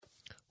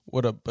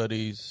What up,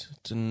 buddies?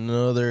 It's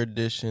another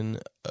edition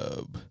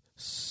of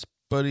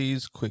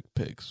Buddies Quick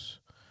Picks,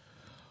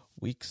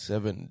 Week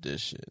 7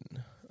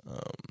 edition.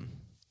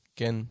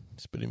 Again,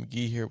 it's Buddy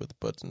McGee here with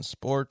Buds and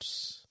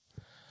Sports.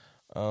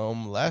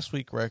 Last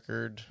week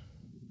record,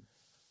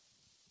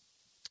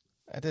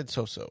 I did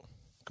so-so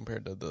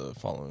compared to the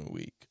following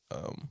week.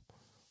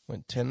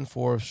 Went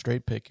 10-4 of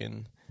straight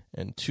picking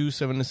and 2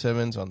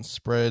 7-7s on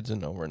spreads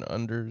and over and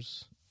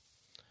unders.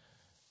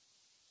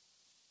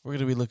 We're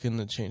going to be looking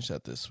to change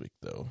that this week,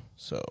 though.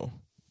 So,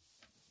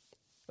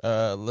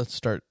 let's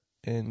start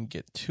and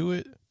get to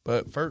it.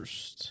 But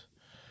first,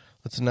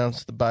 let's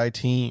announce the bye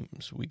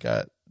teams. We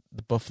got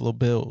the Buffalo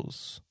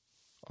Bills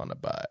on a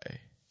bye.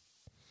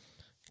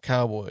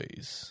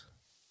 Cowboys,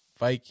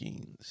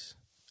 Vikings,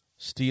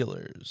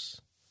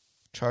 Steelers,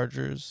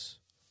 Chargers,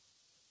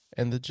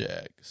 and the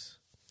Jags.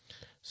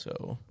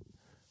 So,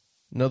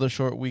 another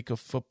short week of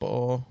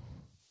football,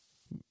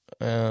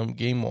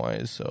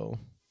 game-wise, so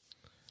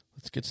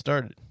let's get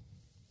started.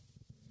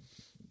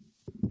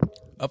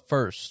 Up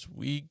first,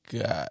 we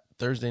got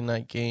Thursday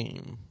night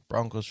game,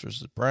 Broncos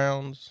versus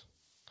Browns.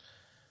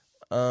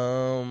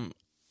 I'm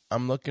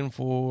looking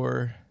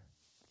for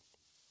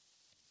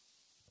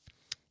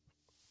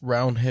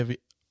run heavy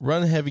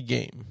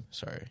game.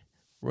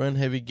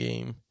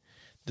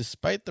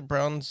 Despite the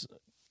Browns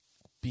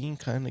being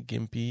kind of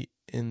gimpy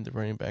in the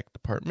running back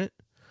department,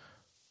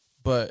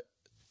 but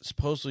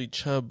supposedly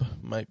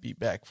Chubb might be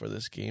back for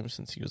this game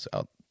since he was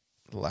out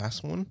the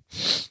last one,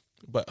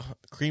 but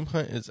Kareem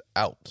Hunt is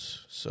out,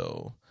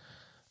 so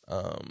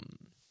I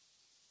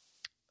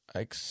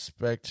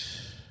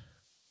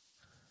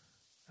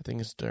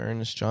think it's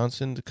D'Ernest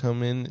Johnson to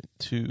come in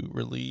to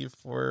relieve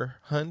for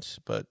Hunt,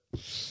 but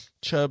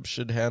Chubb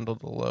should handle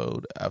the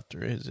load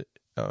after his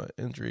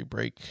injury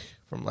break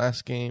from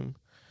last game.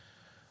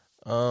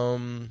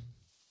 Broncos,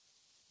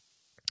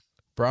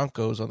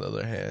 on the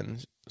other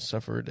hand,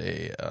 suffered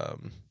a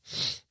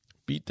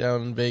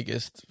beatdown in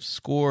Vegas. The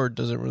score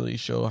doesn't really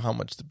show how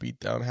much the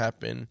beatdown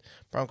happened.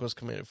 Broncos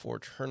committed 4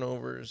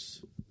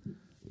 turnovers.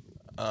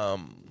 They're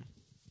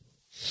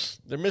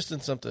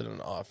missing something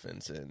in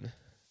offense, and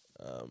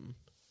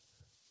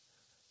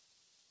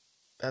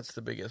that's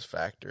the biggest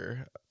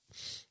factor.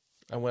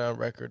 I went on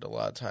record a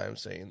lot of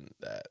times saying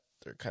that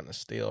they're kind of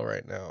stale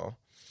right now.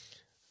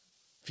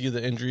 A few of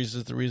the injuries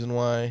is the reason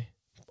why,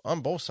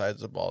 on both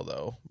sides of the ball,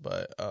 though.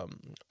 But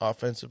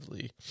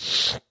offensively,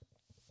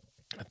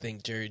 I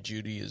think Jerry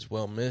Jeudy is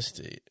well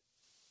missed.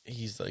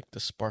 He's like the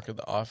spark of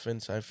the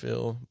offense, I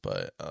feel.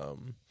 But I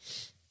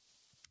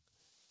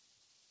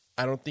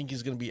don't think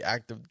he's going to be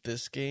active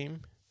this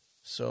game.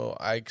 So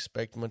I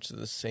expect much of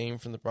the same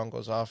from the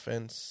Broncos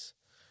offense.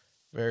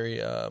 Very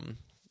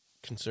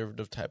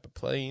conservative type of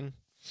playing.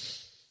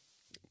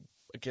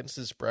 Against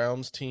this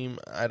Browns team,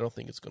 I don't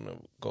think it's going to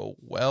go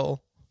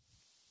well.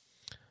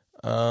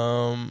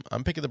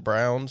 I'm picking the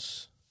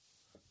Browns.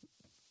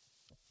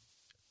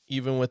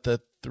 Even with the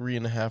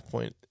 3.5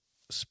 point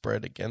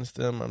spread against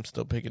them, I'm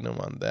still picking them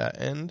on that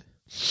end.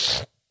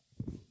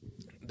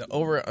 The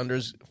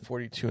over-under's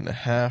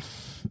 42.5.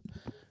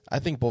 I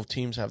think both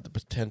teams have the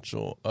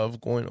potential of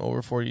going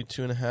over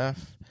 42.5.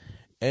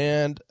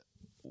 And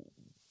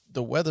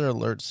the weather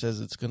alert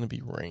says it's going to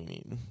be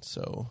raining.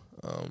 So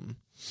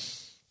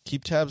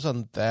keep tabs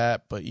on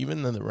that. But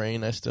even in the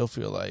rain, I still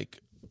feel like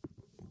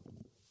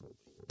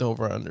the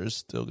over-under is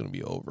still going to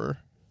be over.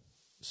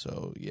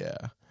 So,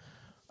 yeah.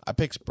 I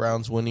picked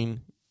Browns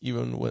winning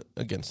even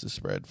against the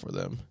spread for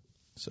them.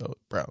 So,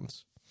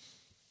 Browns.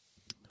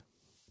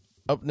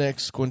 Up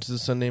next, going to the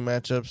Sunday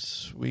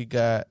matchups, we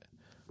got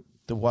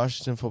the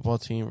Washington football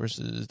team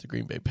versus the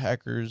Green Bay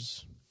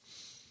Packers.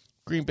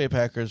 Green Bay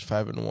Packers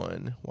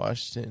 5-1.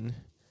 Washington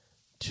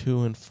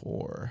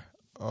 2-4.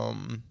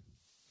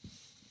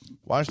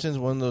 Washington's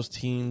one of those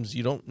teams,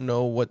 you don't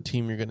know what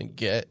team you're going to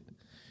get.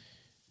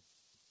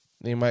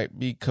 They might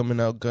be coming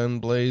out gun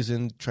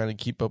blazing, trying to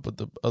keep up with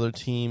the other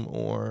team,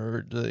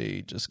 or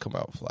they just come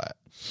out flat.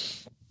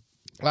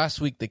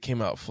 Last week they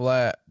came out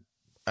flat.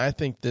 I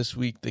think this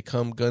week they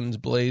come guns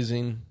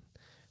blazing.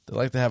 They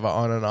like to have an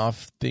on and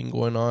off thing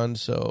going on,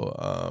 so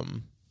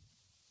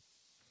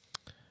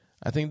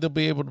I think they'll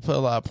be able to put a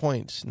lot of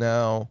points.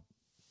 Now,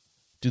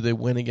 do they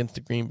win against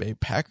the Green Bay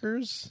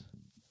Packers?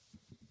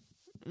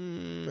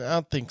 I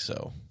don't think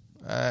so.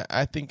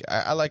 I think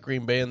I like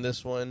Green Bay in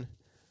this one.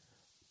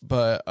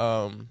 But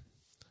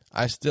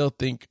I still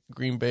think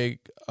Green Bay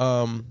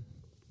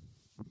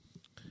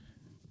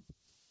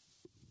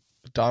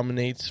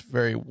dominates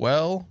very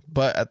well.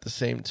 But at the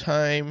same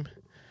time,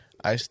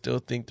 I still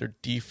think their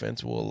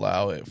defense will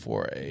allow it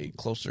for a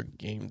closer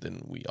game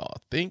than we all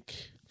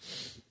think.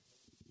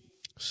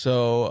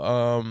 So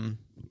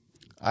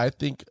I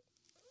think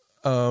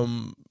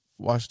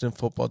Washington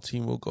football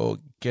team will go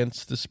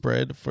against the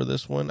spread for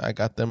this one. I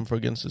got them for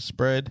against the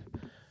spread.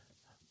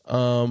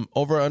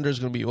 Over under is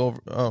going to be over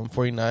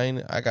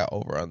 49. I got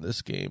over on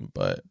this game,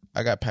 but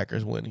I got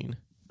Packers winning.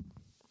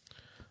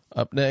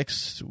 Up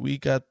next, we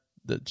got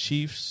the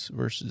Chiefs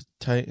versus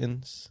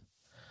Titans.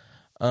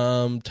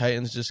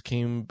 Titans just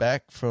came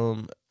back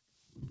from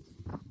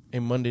a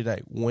Monday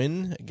night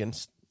win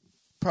against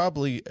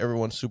probably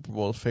everyone's Super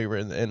Bowl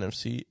favorite in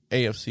the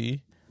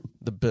AFC,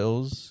 the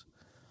Bills.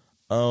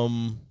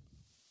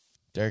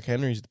 Derrick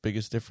Henry's the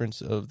biggest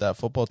difference of that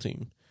football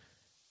team.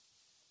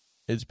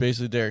 It's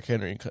basically Derrick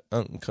Henry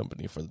and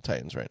company for the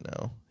Titans right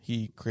now.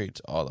 He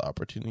creates all the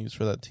opportunities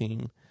for that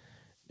team,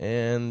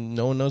 and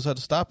no one knows how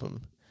to stop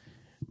him.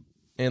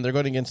 And they're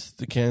going against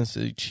the Kansas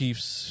City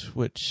Chiefs,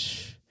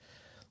 which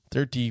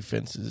their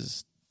defense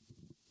is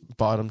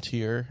bottom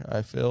tier,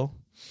 I feel.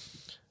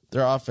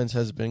 Their offense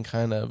has been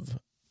kind of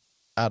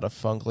out of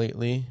funk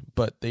lately,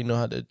 but they know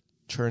how to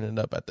turn it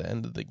up at the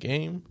end of the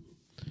game.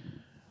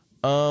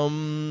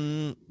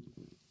 I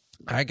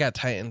got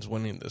Titans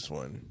winning this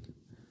one.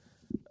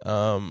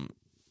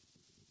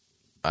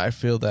 I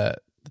feel that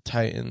the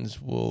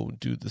Titans will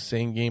do the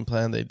same game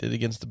plan they did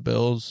against the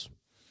Bills.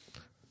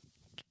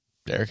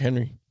 Derrick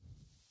Henry.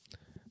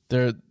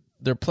 Their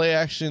play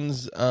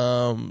actions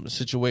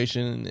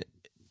situation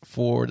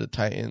for the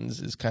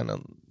Titans is kind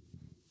of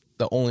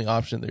the only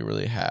option they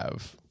really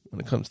have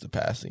when it comes to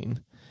passing.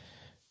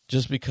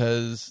 Just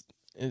because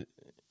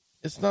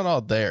it's not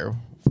all there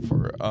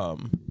for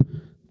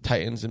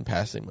Titans in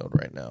passing mode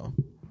right now.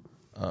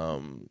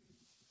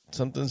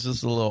 Something's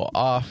just a little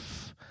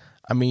off.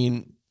 I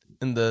mean,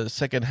 in the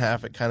second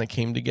half, it kind of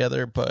came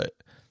together, but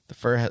the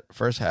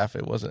first half,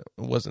 it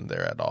wasn't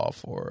there at all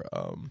for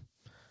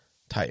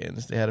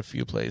Titans. They had a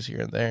few plays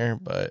here and there,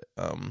 but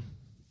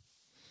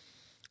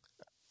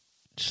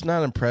just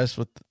not impressed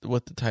with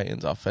the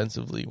Titans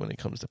offensively when it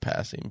comes to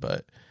passing.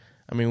 But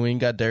I mean, when you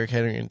got Derrick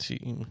Henry in the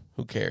team,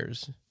 who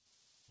cares?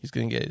 He's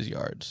gonna get his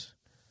yards.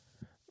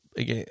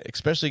 Again,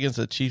 especially against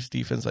a Chiefs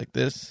defense like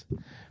this,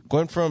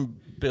 going from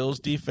Bills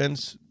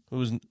defense,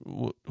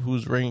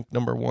 who's ranked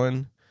number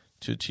 1,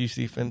 to Chiefs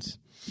defense,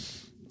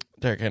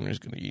 Derrick Henry's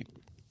going to eat.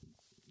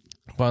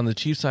 But on the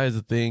Chiefs side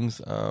of things,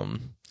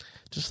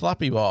 just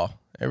sloppy ball.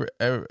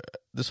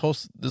 This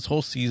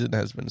whole season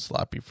has been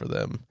sloppy for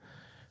them.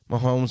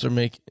 Mahomes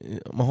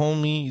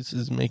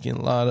is making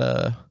a lot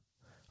of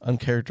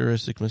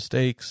uncharacteristic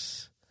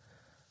mistakes.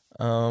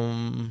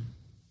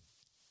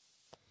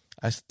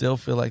 I still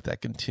feel like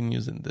that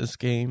continues in this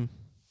game.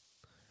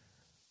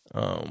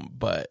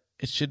 But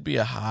it should be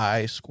a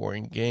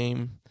high-scoring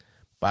game.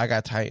 But I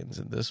got Titans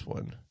in this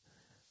one.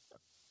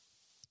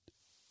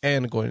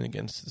 And going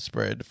against the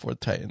spread for the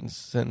Titans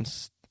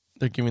since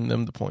they're giving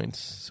them the points.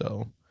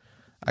 So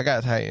I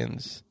got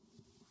Titans.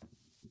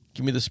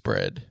 Give me the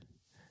spread.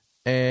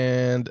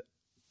 And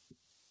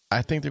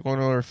I think they're going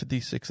over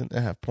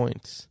 56.5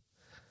 points.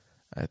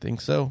 I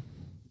think so.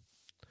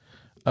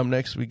 Up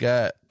next, we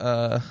got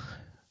not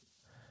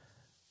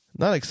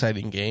an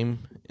exciting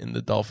game in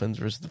the Dolphins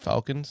versus the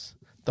Falcons.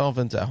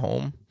 Dolphins at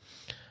home.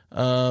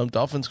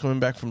 Dolphins coming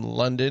back from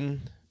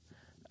London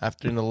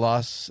after the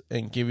loss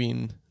and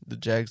giving the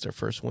Jags their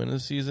first win of the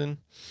season.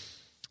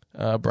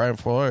 Brian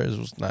Flores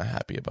was not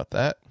happy about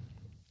that.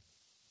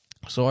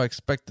 So I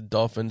expect the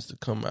Dolphins to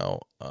come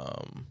out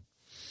a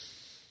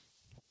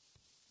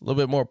little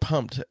bit more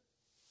pumped. A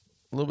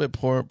little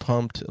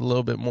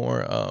bit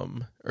more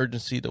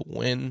urgency to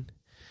win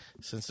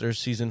since their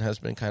season has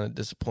been kind of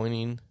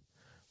disappointing.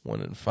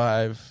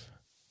 1-5.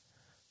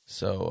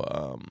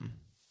 So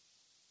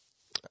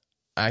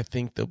I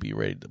think they'll be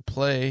ready to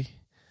play.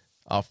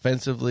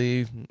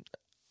 Offensively,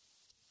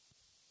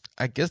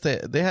 I guess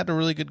they had a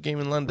really good game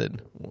in London.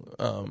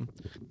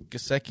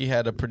 Gesicki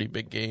had a pretty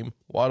big game.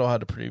 Waddle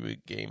had a pretty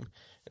big game.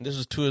 And this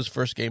was Tua's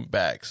first game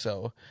back.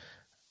 So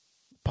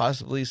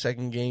possibly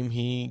second game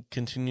he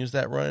continues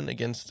that run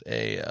against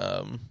a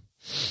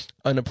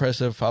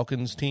unimpressive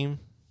Falcons team.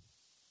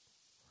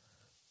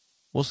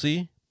 We'll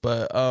see.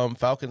 But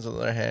Falcons, on the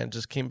other hand,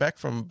 just came back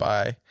from a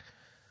bye.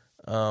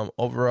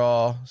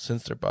 Overall,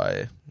 since their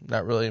bye,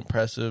 not really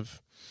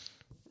impressive.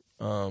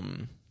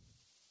 Cordell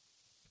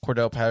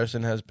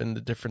Patterson has been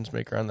the difference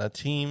maker on that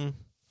team.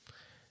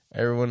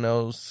 Everyone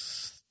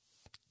else,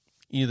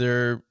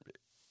 either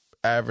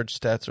average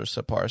stats or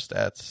subpar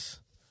stats.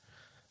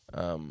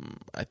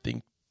 I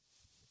think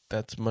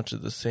that's much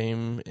of the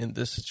same in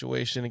this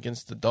situation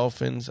against the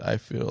Dolphins. I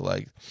feel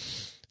like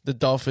the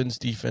Dolphins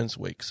defense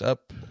wakes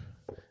up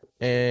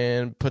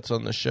and puts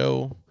on the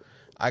show.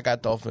 I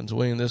got Dolphins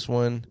winning this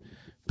one.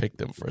 Pick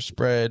them for a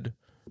spread.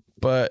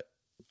 But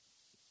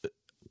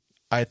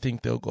I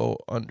think they'll go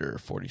under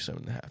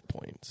 47.5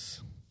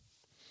 points.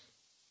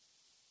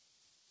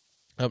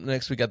 Up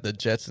next, we got the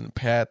Jets and the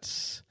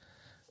Pats.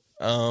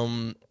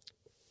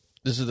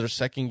 This is their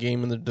second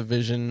game in the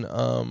division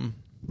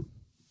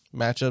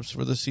matchups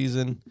for the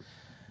season.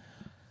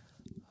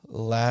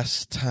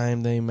 Last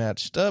time they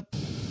matched up,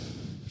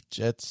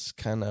 Jets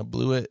kind of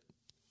blew it.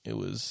 It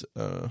was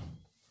a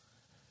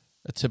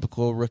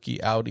typical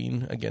rookie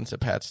outing against a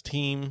Pats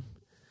team.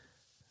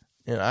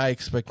 And I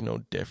expect no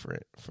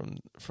different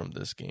from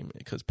this game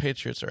because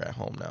Patriots are at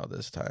home now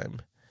this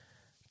time.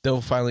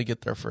 They'll finally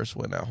get their first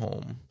win at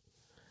home.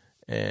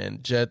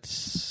 And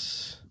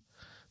Jets,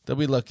 they'll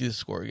be lucky to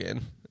score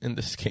again in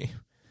this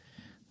game.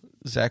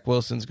 Zach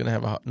Wilson's going to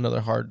have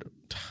another hard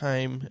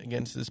time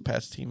against this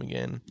Pats team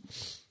again.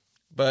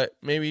 But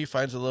maybe he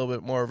finds a little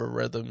bit more of a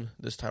rhythm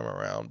this time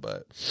around.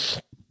 But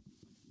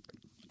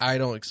I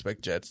don't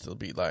expect Jets to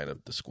be lining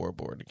up the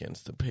scoreboard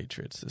against the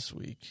Patriots this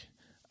week.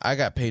 I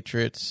got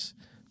Patriots.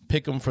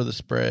 Pick them for the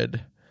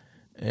spread.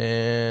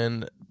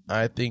 And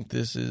I think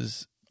this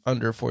is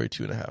under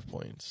 42.5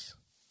 points.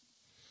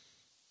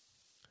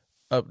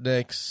 Up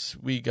next,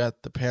 we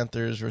got the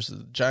Panthers versus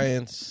the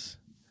Giants.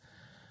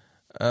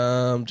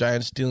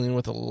 Giants dealing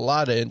with a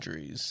lot of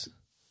injuries.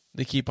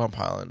 They keep on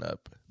piling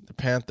up. The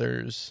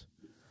Panthers,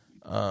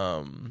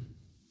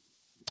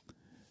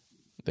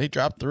 they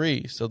dropped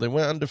 3, so they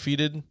went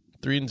undefeated,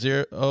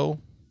 3-0.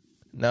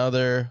 Now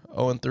they're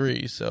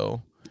 0-3,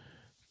 so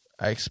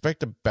I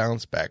expect a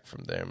bounce back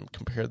from them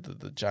compared to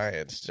the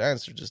Giants.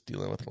 Giants are just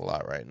dealing with a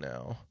lot right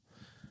now.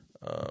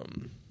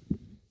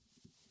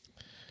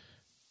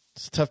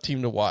 It's a tough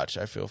team to watch,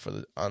 I feel,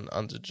 for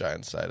on the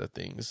Giants side of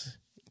things.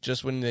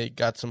 Just when they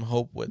got some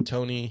hope with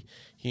Tony,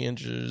 he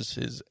injures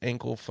his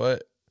ankle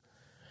foot.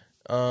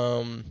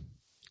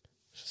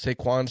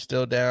 Saquon's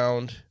still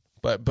down,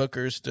 but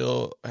Booker's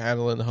still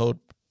handling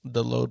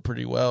the load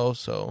pretty well,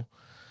 so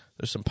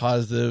there's some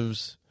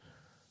positives.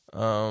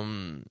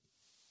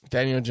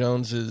 Daniel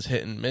Jones is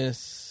hit and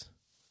miss.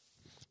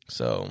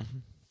 So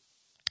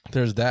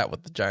there's that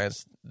with the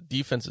Giants'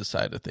 defensive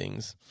side of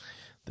things.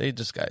 They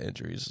just got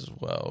injuries as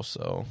well.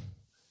 So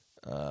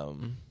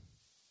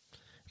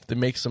if they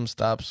make some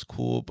stops,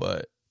 cool.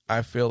 But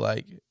I feel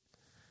like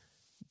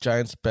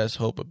Giants' best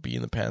hope of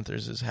beating the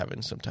Panthers is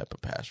having some type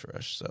of pass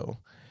rush. So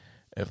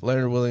if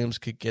Leonard Williams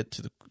could get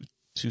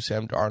to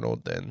Sam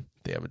Darnold, then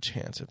they have a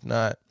chance. If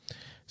not,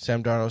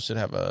 Sam Darnold should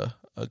have a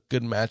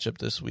good matchup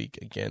this week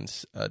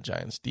against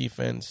Giants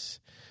defense.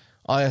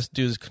 All he has to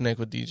do is connect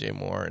with DJ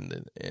Moore,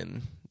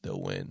 and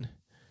they'll win.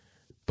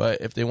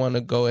 But if they want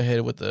to go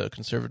ahead with the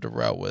conservative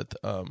route with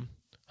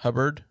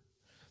Hubbard,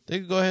 they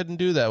could go ahead and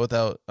do that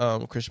without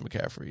Christian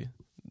McCaffrey.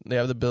 They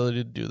have the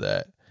ability to do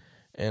that.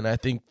 And I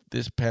think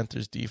this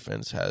Panthers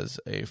defense has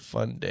a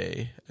fun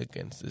day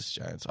against this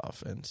Giants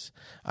offense.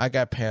 I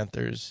got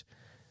Panthers.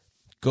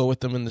 Go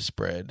with them in the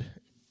spread.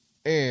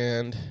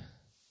 And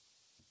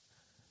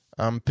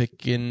I'm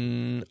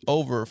picking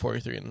over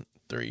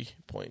 43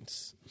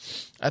 points.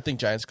 I think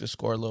Giants could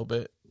score a little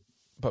bit,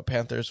 but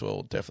Panthers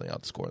will definitely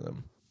outscore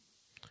them.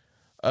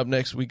 Up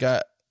next, we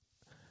got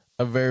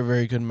a very,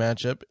 very good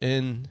matchup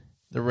in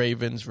the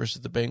Ravens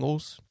versus the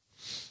Bengals.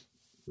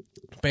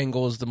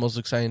 Bengals, the most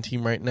exciting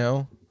team right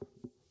now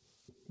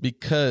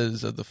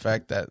because of the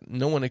fact that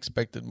no one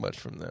expected much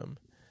from them.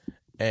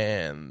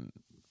 And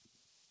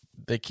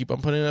they keep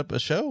on putting up a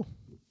show.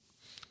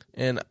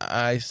 And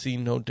I see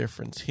no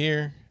difference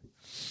here.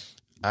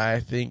 I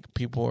think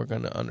people are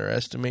going to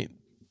underestimate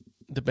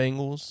the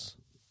Bengals.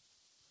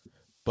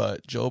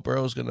 But Joe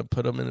Burrow is going to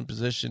put them in a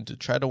position to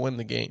try to win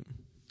the game,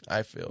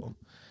 I feel.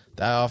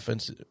 That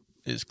offense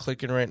is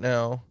clicking right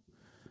now.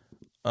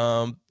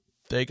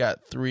 They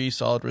got 3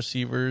 solid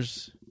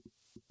receivers,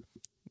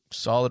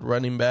 solid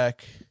running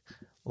back,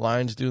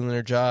 lines doing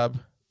their job,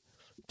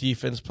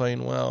 defense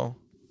playing well.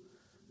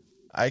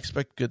 I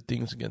expect good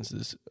things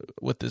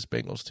with this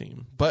Bengals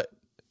team. But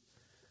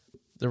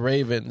the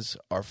Ravens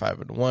are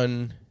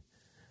 5-1.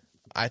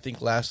 I think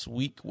last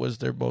week was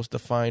their most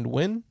defined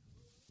win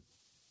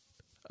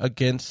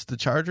against the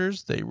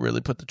Chargers. They really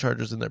put the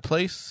Chargers in their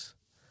place,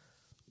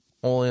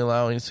 only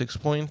allowing 6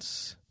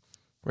 points.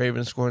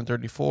 Ravens scoring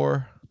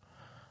 34.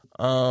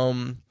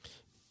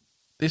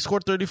 They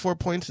scored 34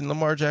 points, and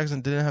Lamar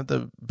Jackson didn't have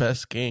the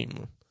best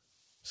game.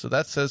 So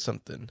that says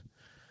something.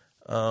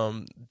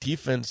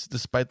 Defense,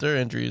 despite their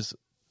injuries,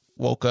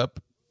 woke up.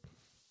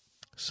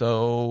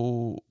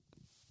 So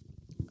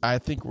I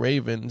think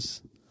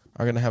Ravens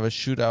are going to have a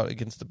shootout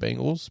against the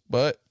Bengals,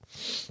 but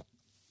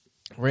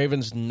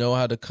Ravens know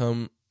how to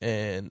come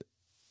and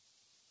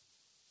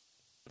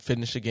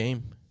finish a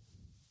game.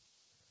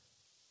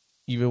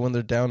 Even when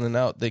they're down and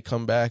out, they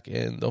come back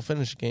and they'll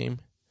finish a game.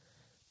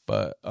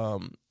 But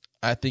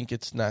I think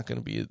it's not going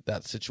to be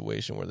that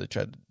situation where they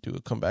try to do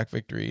a comeback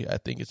victory. I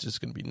think it's just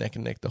going to be neck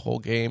and neck the whole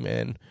game,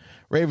 and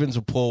Ravens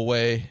will pull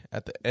away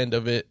at the end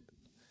of it.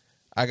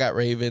 I got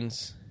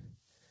Ravens.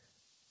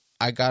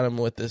 I got them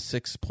with a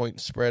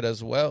 6-point spread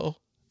as well,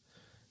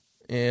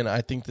 and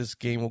I think this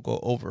game will go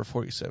over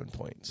 47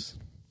 points.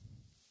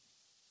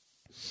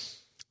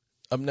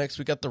 Up next,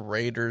 we got the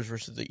Raiders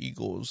versus the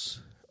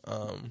Eagles.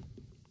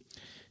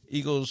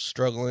 Eagles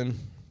struggling.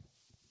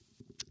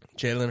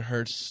 Jalen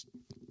Hurts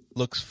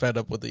looks fed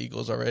up with the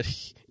Eagles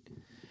already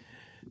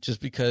just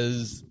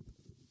because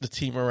the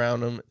team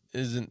around him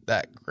isn't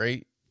that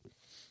great.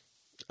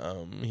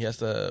 He has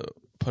to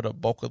put a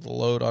bulk of the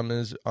load on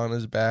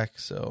his back,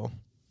 so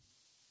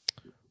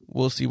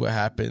we'll see what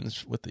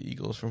happens with the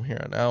Eagles from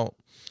here on out.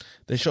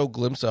 They show a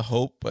glimpse of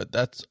hope, but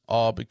that's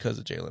all because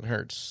of Jalen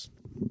Hurts.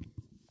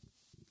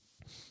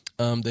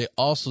 They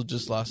also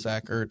just lost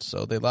Zach Ertz,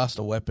 so they lost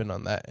a weapon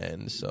on that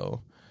end.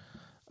 So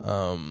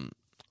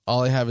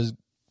all they have is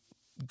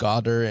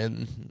Goddard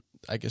and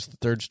I guess the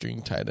third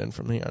string tight end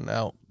from here on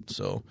out.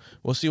 So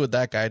we'll see what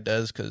that guy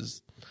does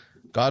because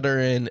Goddard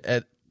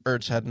and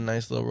Ertz had a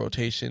nice little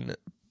rotation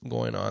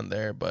going on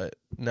there, but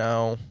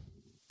now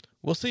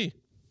we'll see.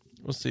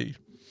 We'll see.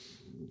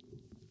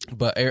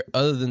 But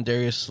other than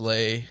Darius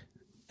Slay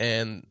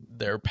and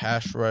their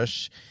pass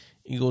rush,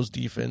 Eagles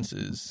defense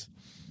is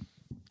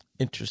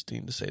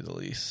interesting to say the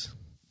least.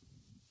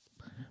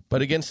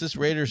 But against this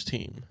Raiders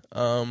team,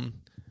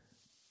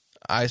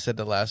 I said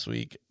that last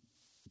week,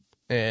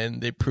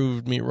 and they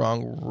proved me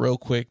wrong real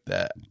quick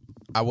that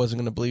I wasn't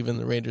going to believe in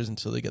the Raiders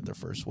until they get their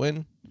first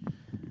win.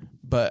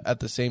 But at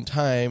the same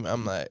time,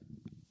 I'm like,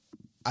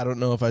 I don't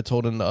know if I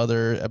told in the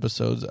other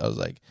episodes, I was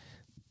like,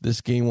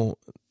 this game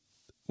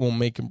won't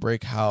make and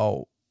break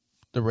how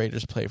the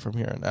Raiders play from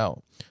here on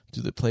out.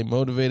 Do they play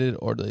motivated,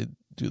 or do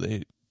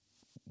they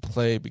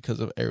play because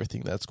of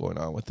everything that's going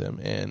on with them?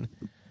 And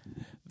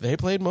they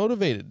played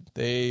motivated.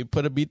 They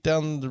put a beat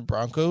down the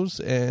Broncos,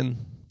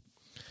 and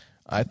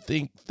I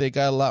think they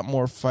got a lot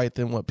more fight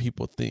than what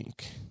people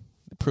think.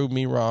 They proved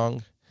me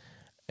wrong.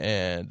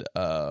 And,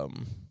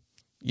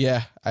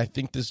 yeah, I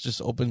think this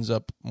just opens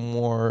up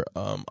more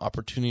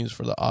opportunities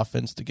for the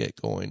offense to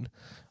get going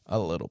a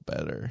little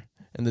better.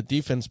 And the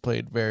defense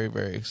played very,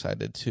 very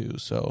excited too.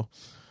 So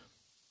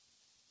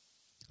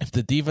if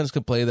the defense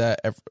could play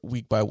that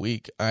week by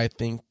week, I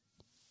think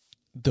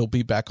they'll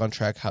be back on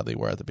track how they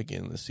were at the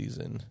beginning of the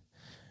season.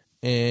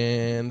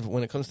 And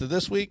when it comes to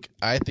this week,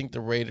 I think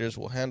the Raiders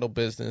will handle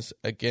business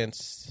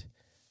against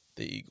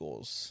the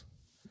Eagles.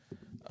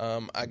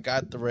 I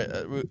got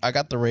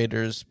the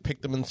Raiders,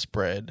 picked them in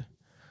spread,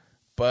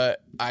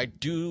 but I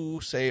do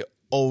say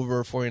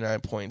over 49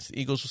 points. The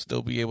Eagles will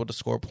still be able to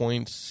score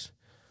points,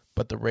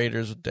 but the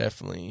Raiders will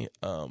definitely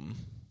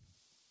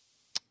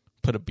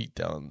put a beat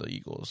down on the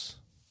Eagles.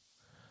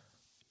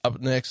 Up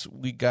next,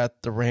 we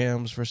got the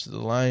Rams versus the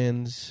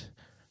Lions.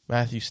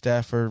 Matthew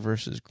Stafford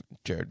versus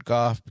Jared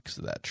Goff because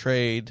of that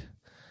trade.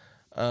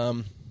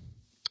 I'm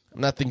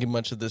not thinking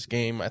much of this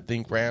game. I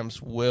think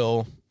Rams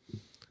will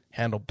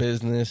handle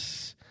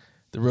business.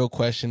 The real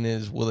question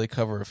is, will they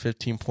cover a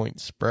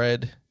 15-point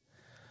spread?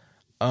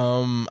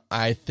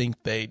 I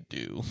think they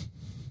do.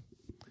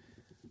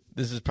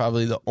 This is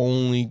probably the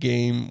only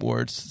game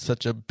where it's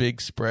such a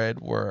big spread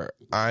where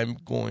I'm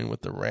going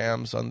with the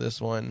Rams on this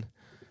one.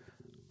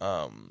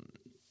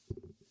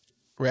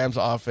 Rams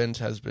offense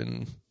has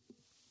been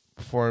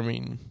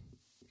performing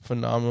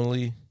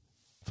phenomenal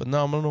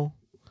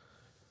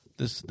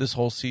this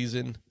whole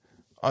season.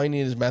 All you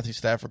need is Matthew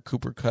Stafford,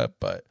 Cooper Kupp,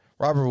 but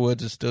Robert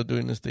Woods is still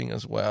doing his thing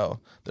as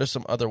well. There's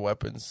some other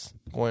weapons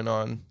going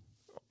on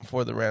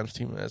for the Rams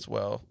team as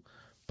well.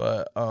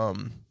 But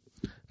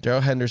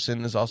Darrell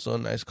Henderson is also a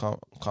nice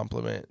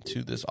complement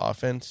to this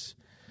offense.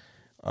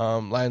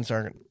 Lions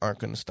aren't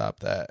going to stop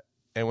that.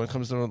 And when it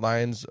comes to the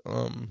Lions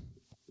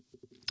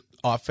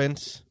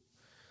offense,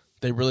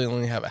 they really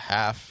only have a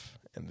half,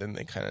 and then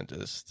they kind of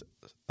just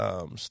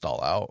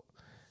stall out.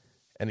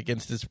 And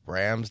against this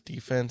Rams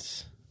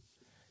defense,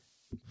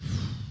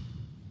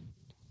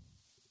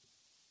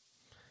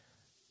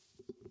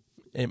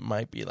 it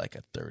might be like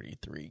a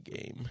 33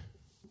 game.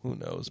 Who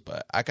knows?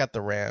 But I got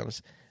the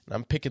Rams, and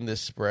I'm picking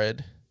this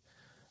spread.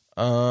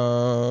 Do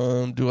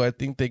I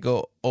think they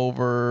go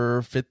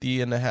over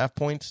 50.5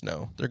 points?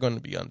 No, they're going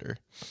to be under.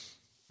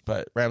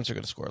 But Rams are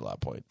going to score a lot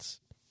of points.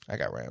 I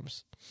got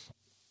Rams.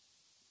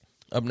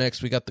 Up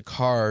next, we got the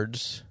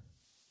Cards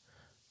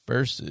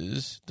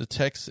versus the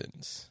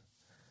Texans.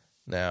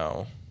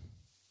 Now,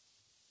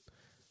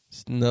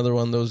 it's another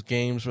one of those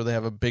games where they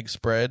have a big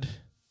spread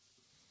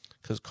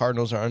because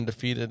Cardinals are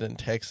undefeated and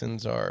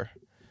Texans are,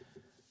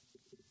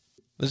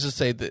 let's just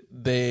say that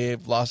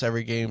they've lost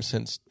every game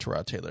since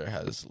Tyrod Taylor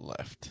has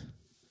left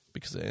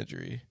because of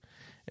injury.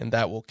 And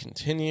that will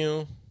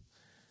continue.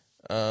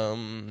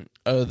 Other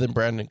than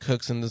Brandon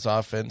Cooks in this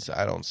offense,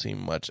 I don't see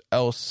much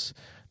else.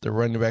 The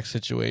running back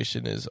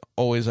situation is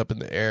always up in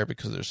the air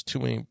because there's too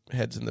many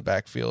heads in the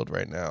backfield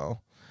right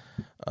now.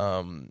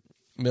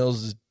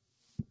 Mills is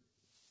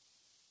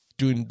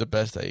doing the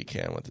best that he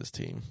can with his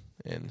team,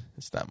 and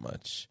it's not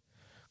much.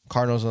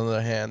 Cardinals, on the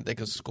other hand, they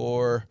could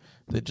score.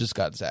 They just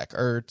got Zach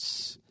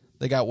Ertz.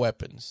 They got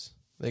weapons.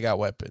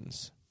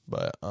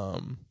 But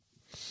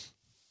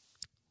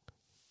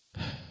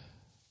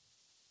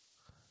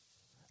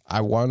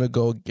I want to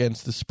go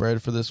against the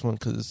spread for this one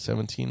because it's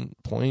 17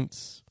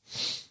 points.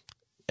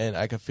 And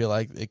I could feel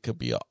like it could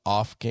be an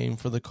off game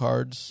for the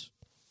Cards.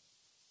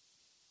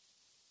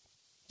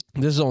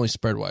 This is only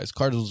spread-wise.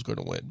 Cardinals is going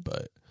to win,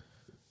 but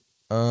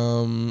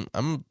I'm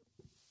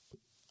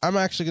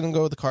actually going to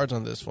go with the Cards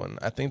on this one.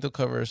 I think they'll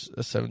cover a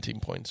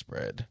 17-point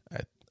spread.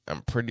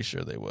 I'm pretty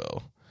sure they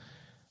will.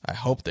 I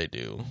hope they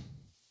do.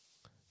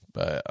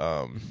 But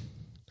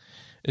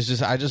it's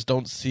just I just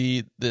don't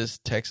see this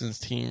Texans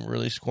team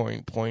really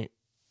scoring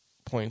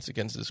points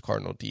against this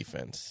Cardinal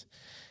defense.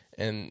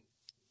 And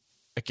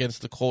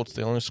against the Colts,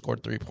 they only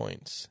scored 3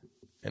 points,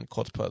 and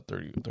Colts put up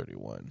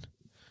 31.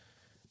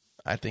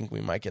 I think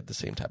we might get the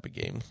same type of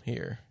game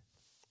here.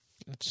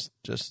 It's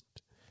just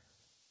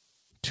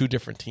two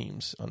different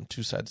teams on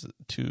two sides of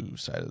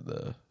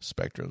the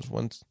spectrums.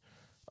 One's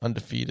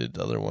undefeated,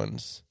 the other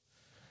one's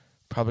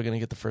Probably going to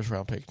get the first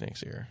round pick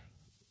next year.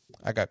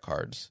 I got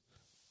cards.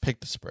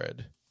 Pick the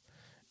spread.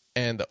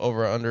 And the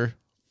over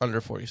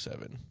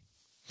 47.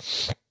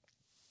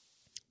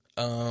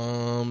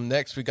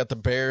 Next we got the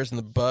Bears and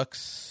the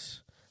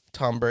Bucks.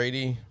 Tom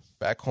Brady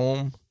back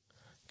home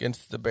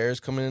against the Bears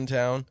coming in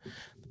town.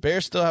 The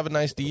Bears still have a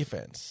nice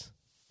defense,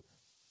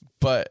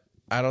 but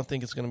I don't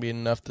think it's going to be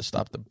enough to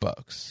stop the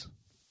Bucks.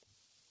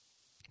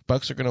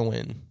 Bucks are going to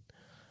win.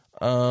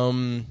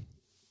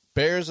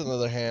 Bears, on the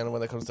other hand,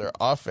 when it comes to their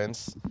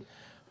offense,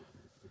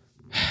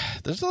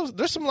 there's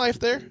some life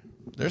there.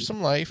 There's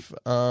some life.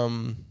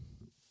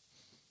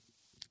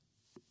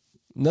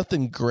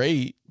 Nothing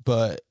great,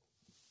 but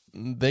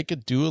they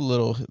could do a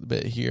little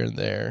bit here and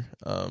there.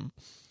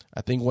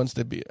 I think once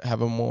they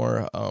have a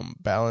more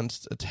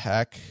balanced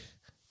attack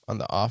on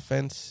the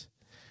offense,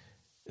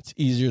 it's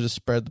easier to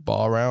spread the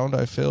ball around.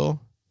 I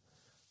feel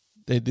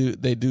they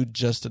do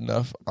just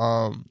enough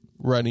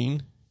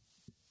running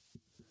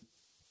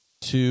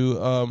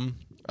to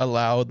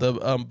allow the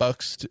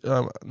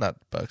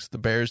the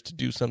Bears to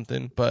do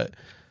something, but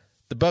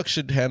the Bucks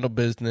should handle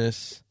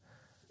business.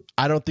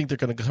 I don't think they're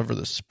going to cover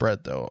the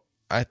spread, though.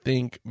 I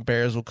think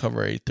Bears will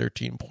cover a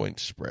 13-point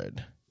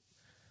spread.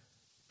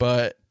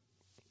 But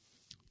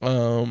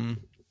I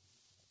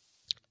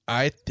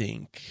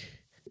think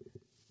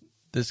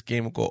this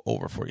game will go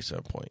over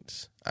 47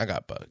 points. I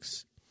got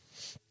Bucks.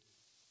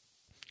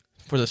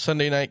 For the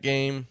Sunday night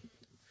game,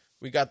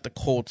 we got the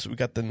Colts. We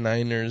got the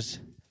Niners.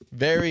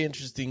 Very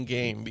interesting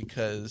game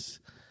because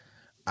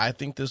I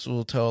think this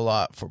will tell a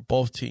lot for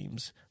both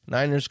teams.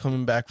 Niners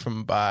coming back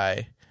from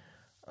bye.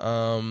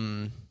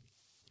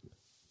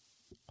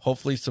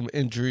 Hopefully some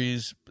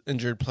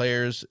injured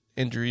players'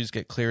 injuries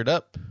get cleared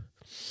up.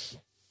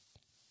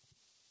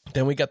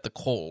 Then we got the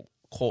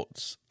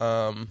Colts.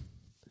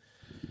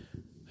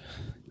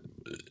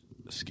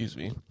 Excuse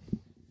me.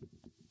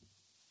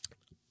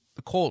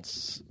 The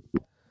Colts.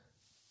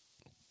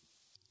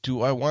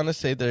 Do I want to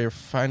say they're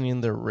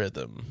finding their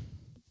rhythm?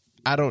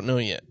 I don't know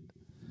yet.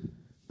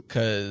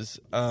 Because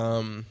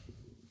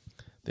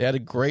they had a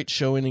great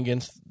showing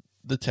against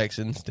the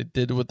Texans. They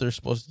did what they're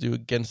supposed to do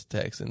against the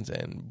Texans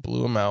and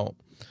blew them out.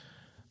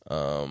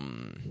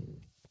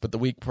 But the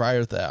week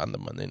prior to that, on the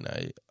Monday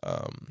night,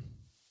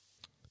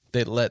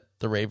 they let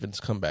the Ravens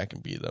come back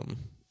and beat them.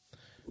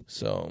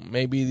 So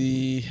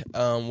maybe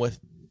with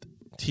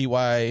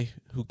T.Y.,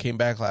 who came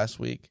back last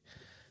week,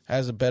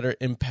 has a better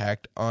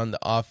impact on the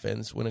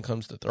offense when it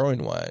comes to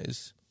throwing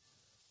wise.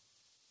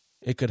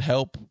 It could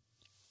help,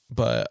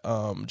 but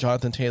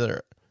Jonathan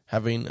Taylor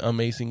having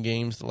amazing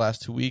games the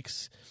last 2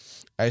 weeks,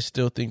 I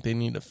still think they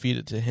need to feed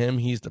it to him.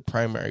 He's the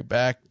primary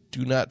back.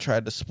 Do not try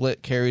to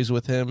split carries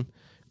with him.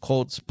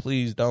 Colts,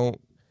 please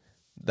don't.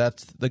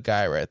 That's the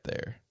guy right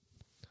there.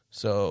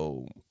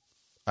 So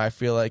I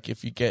feel like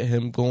if you get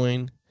him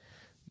going,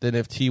 then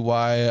if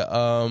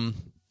T.Y.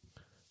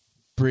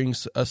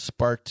 brings a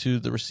spark to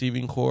the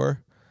receiving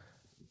core,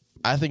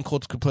 I think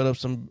Colts could put up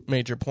some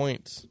major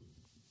points.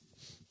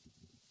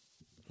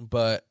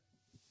 But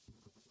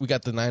we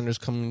got the Niners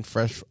coming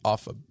fresh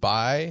off a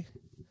bye.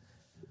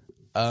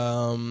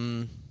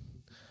 I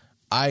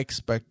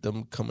expect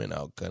them coming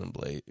out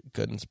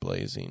guns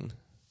blazing.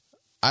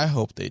 I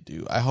hope they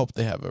do. I hope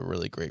they have a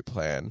really great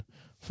plan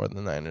for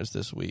the Niners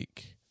this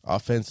week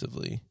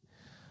offensively.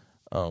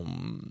 But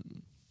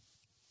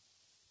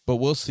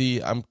we'll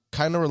see. I'm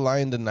kind of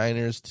relying the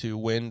Niners to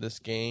win this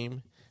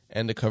game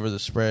and to cover the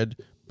spread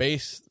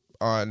based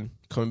on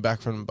coming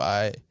back from the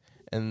bye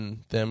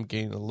and them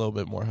getting a little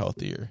bit more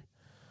healthier.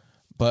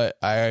 But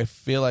I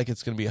feel like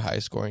it's going to be a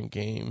high-scoring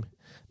game.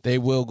 They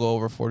will go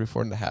over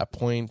 44.5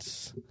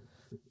 points.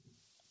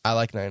 I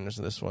like Niners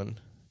in this one.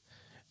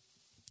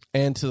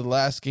 And to the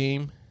last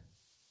game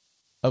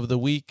of the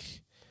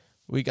week,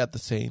 we got the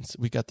Saints.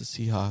 We got the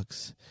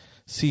Seahawks.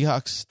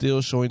 Seahawks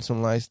still showing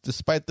some life.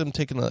 Despite them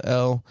taking an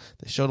L,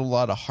 they showed a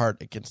lot of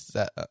heart against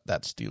that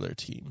Steeler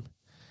team.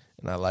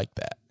 And I like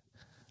that.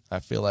 I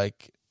feel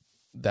like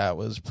that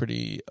was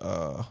pretty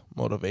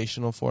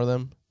motivational for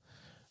them.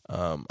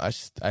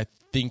 I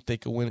think they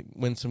could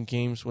win some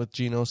games with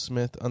Geno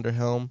Smith under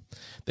helm.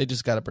 They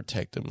just got to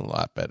protect him a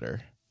lot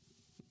better.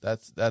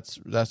 That's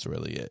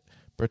really it.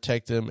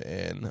 Protect him,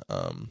 and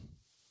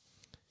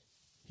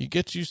he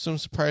gets you some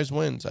surprise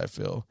wins, I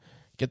feel.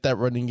 Get that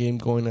running game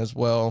going as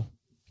well.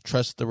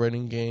 Trust the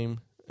running game,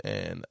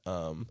 and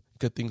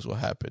good things will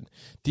happen.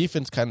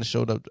 Defense kind of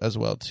showed up as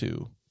well,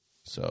 too.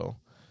 So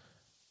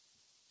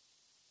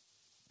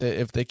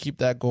if they keep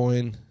that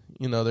going,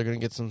 they're going to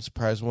get some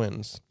surprise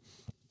wins.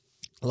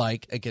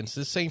 Like against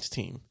the Saints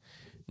team.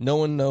 No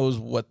one knows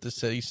what the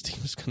Saints team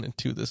is going to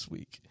do this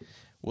week.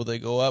 Will they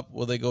go up?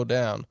 Will they go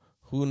down?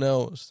 Who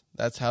knows?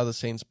 That's how the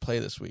Saints play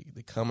this week.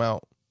 They come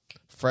out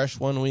fresh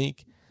one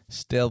week,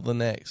 stale the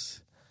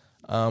next.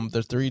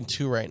 They're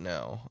 3-2 right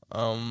now.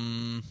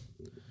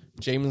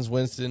 Jameis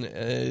Winston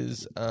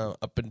is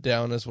up and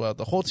down as well.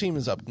 The whole team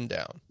is up and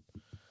down.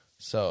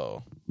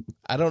 So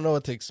I don't know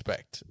what to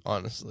expect,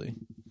 honestly.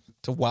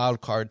 It's a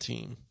wild card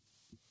team.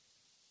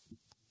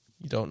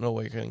 You don't know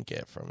what you're going to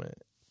get from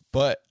it.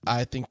 But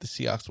I think the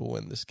Seahawks will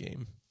win this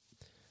game.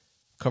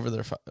 Cover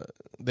their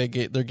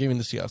they're giving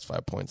the Seahawks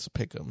 5 points to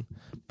pick them,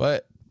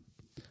 but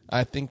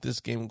I think this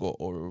game will go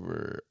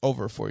over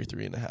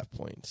 43.5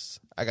 points.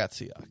 I got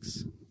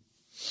Seahawks.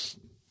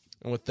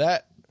 And with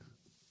that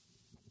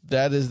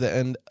is the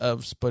end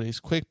of Spuddy's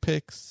quick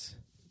picks.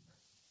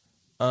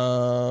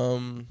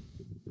 Yeah.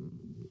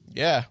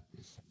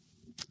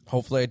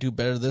 Hopefully I do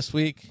better this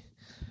week.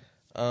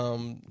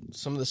 Some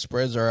of the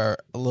spreads are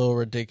a little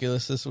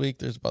ridiculous this week.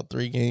 There's about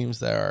 3 games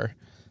that are,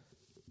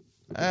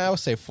 I would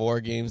say 4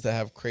 games that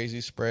have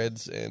crazy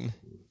spreads, and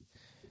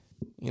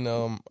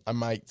I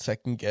might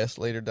second guess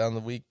later down the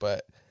week,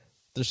 but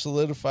they're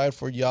solidified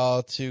for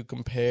y'all to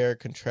compare,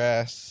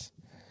 contrast,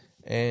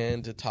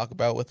 and to talk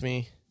about with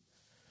me.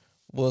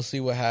 We'll see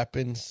what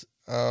happens.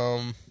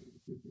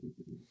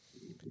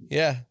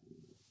 Yeah.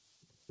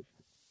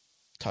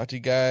 Talk to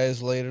you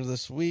guys later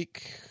this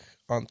week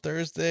on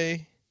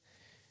Thursday.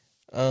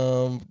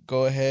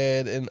 Go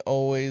ahead and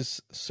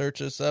always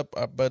search us up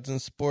at Buds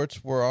and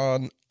Sports. We're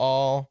on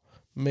all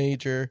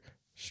major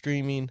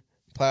streaming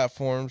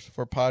platforms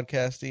for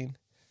podcasting.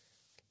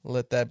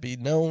 Let that be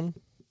known.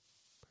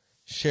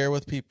 Share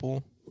with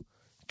people.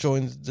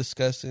 Join the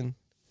discussion.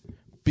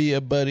 Be a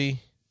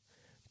buddy.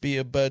 Be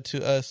a bud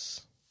to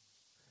us.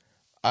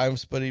 I'm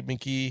Spuddy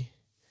McGee.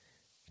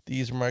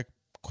 These are my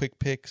quick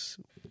picks.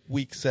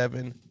 Week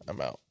 7.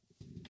 I'm out.